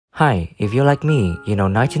Hi, if you're like me, you know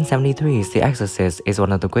 1973's The Exorcist is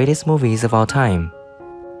one of the greatest movies of all time.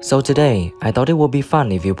 So today, I thought it would be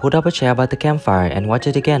fun if you put up a chair by the campfire and watch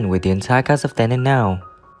it again with the entire cast of then and now.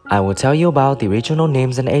 I will tell you about the original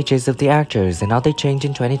names and ages of the actors and how they changed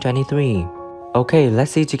in 2023. Okay,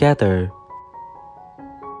 let's see together.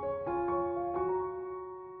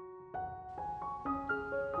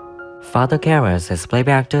 Father Karras is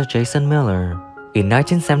playback actor Jason Miller. In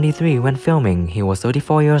 1973, when filming, he was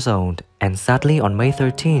 34 years old, and sadly on May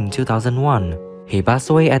 13, 2001, he passed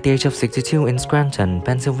away at the age of 62 in Scranton,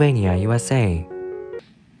 Pennsylvania, USA.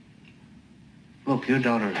 Look, your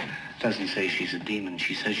daughter doesn't say she's a demon,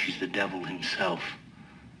 she says she's the devil himself.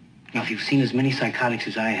 Now, if you've seen as many psychotics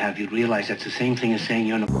as I have, you'd realize that's the same thing as saying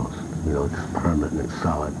you're in a... You know, it's permanent, it's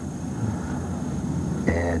solid.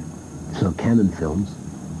 And so Canon Films,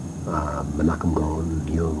 Menachem Golan,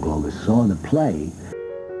 Ewan Glover saw the play.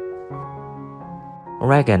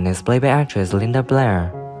 Regan is played by actress Linda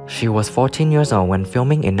Blair. She was 14 years old when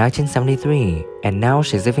filming in 1973, and now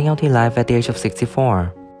she's living out her life at the age of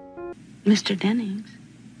 64. Mr. Dennings?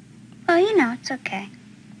 Oh, you know, it's okay.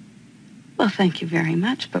 Well, thank you very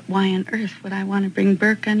much, but why on earth would I want to bring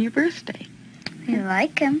Burke on your birthday? You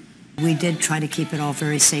like him. We did try to keep it all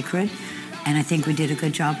very sacred, and I think we did a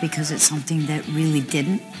good job because it's something that really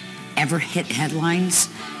didn't ever hit headlines,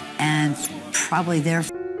 and probably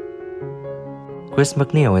therefore. Chris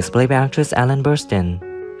McNeil is played by actress Ellen Burstyn.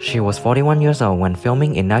 She was 41 years old when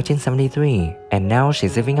filming in 1973, and now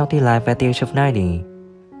she's living out her life at the age of 90.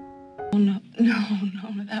 Oh, no,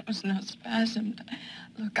 that was no spasm.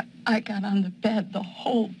 Look, I got on the bed. The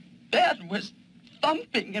whole bed was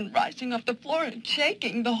thumping and rising off the floor and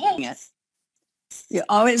shaking. The whole... Yes. You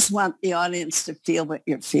always want the audience to feel what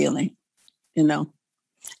you're feeling, you know.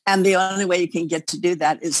 And the only way you can get to do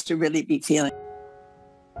that is to really be feeling.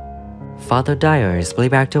 Father Dyer is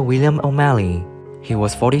played by actor William O'Malley. He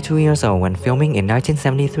was 42 years old when filming in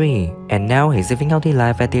 1973, and now he's living out his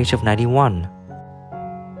life at the age of 91.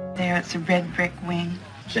 There, it's a red brick wing.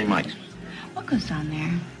 St. Mike's. What goes on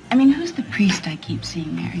there? I mean, who's the priest I keep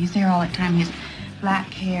seeing there? He's there all the time. He's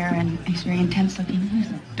black hair and he's very intense looking. Who's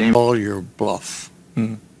it? All your bluff.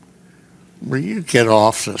 Will you get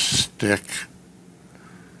off the stick?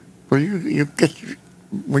 Will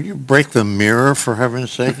you break the mirror, for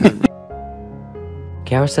heaven's sake?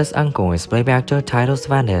 Karras' uncle is played by actor Titus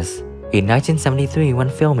Vandis. In 1973, when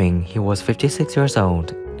filming, he was 56 years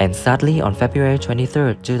old, and sadly on February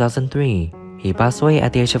 23, 2003, he passed away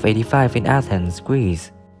at the age of 85 in Athens,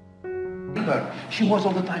 Greece. She was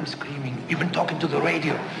all the time screaming, even talking to the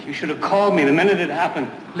radio. You should have called me the minute it happened.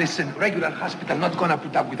 Listen, regular hospital not gonna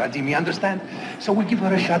put up with that, Jimmy, understand? So we give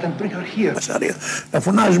her a shot and bring her here. Να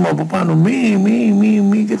φωνάζουμε από πάνω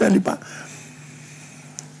μη και τα λοιπά.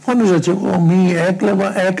 Φώναζα και εγώ μη,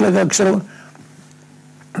 έκλαιγα, ξέρω.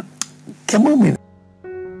 Και μου έμεινε.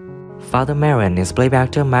 Father Marin is played by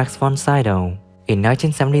actor Max von Sydow. In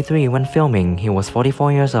 1973, when filming, he was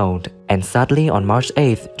 44 years old, and sadly on March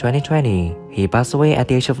 8, 2020, he passed away at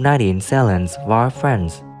the age of 90 in Salins, Var,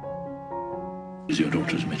 France. What is your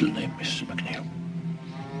daughter's middle name, Mrs. McNeil?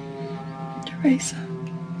 Teresa.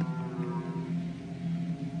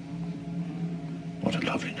 What a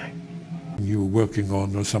lovely name. You were working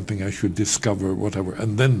on or something I should discover, whatever,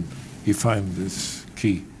 and then he finds this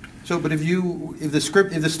key. So, but if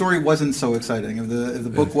the story wasn't so exciting, if the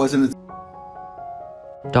book wasn't...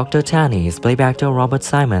 Dr. Tanny is played by actor Robert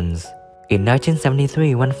Simons. In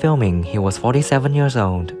 1973, when filming, he was 47 years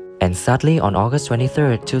old, and sadly on August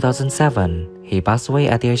 23, 2007, he passed away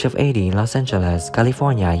at the age of 80 in Los Angeles,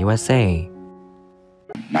 California, USA.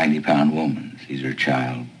 90-pound woman sees her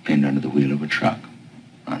child pinned under the wheel of a truck,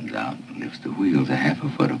 runs out and lifts the wheels a half a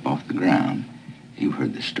foot up off the ground. You've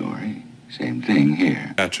heard the story. Same thing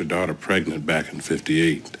here. Got your daughter pregnant back in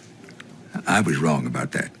 '58. I was wrong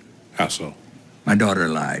about that. How so? My daughter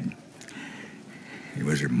lied. He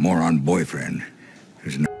was her moron boyfriend.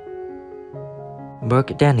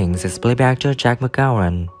 Burke Dennings is played by actor Jack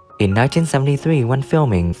MacGowran. In 1973, when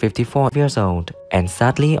filming, 54 years old, and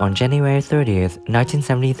sadly on January 30th,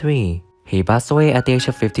 1973, he passed away at the age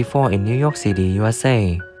of 54 in New York City,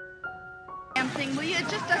 USA. Will you? It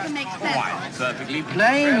just doesn't make sense. Why, it's perfectly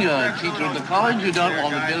plain. You're a teacher at the college. You don't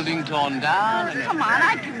want the building torn down. And... Come on,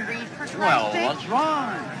 I can read for Christ's Well, sake. what's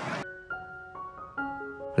wrong?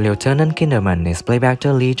 Lieutenant Kinderman is played by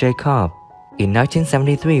actor Lee J. Cobb. In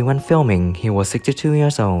 1973, when filming, he was 62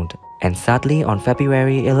 years old, and sadly on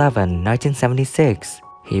February 11, 1976,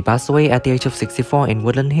 he passed away at the age of 64 in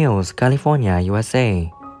Woodland Hills, California, USA.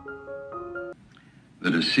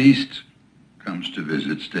 The deceased comes to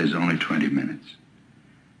visit, stays only 20 minutes,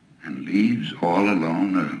 and leaves all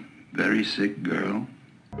alone a very sick girl.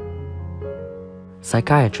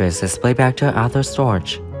 Psychiatrist is played by actor Arthur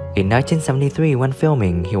Storch. In 1973, when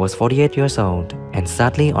filming, he was 48 years old, and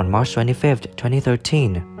sadly, on March 25,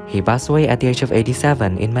 2013, he passed away at the age of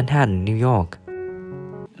 87 in Manhattan, New York.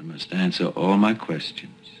 I must answer all my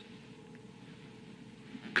questions.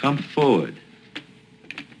 Come forward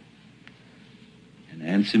and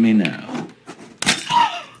answer me now.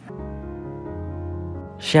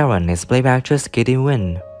 Sharon is played by actress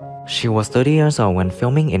Winn. She was 30 years old when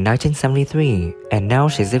filming in 1973, and now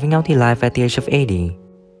she's living out her life at the age of 80.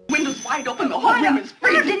 Windows wide open, the whole room is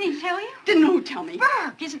freezing. Didn't he tell you? Didn't who tell me?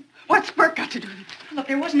 Burke, isn't... What's Burke got to do with it? Look,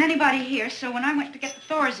 there wasn't anybody here, so when I went to get the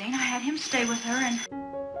Thorazine, I had him stay with her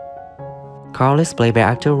and... Carl is played by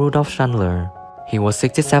actor Rudolf Chandler. He was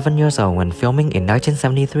 67 years old when filming in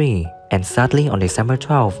 1973, and sadly on December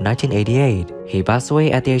 12, 1988, he passed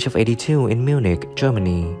away at the age of 82 in Munich,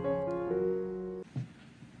 Germany.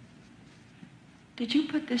 Did you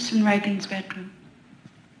put this in Reagan's bedroom?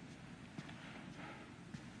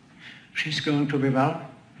 She's going to be well.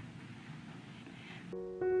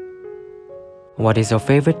 What is your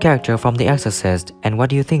favorite character from The Exorcist, and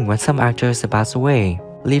what do you think when some actors pass away?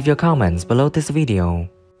 Leave your comments below this video.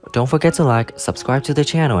 Don't forget to like, subscribe to the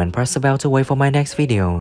channel and press the bell to wait for my next video.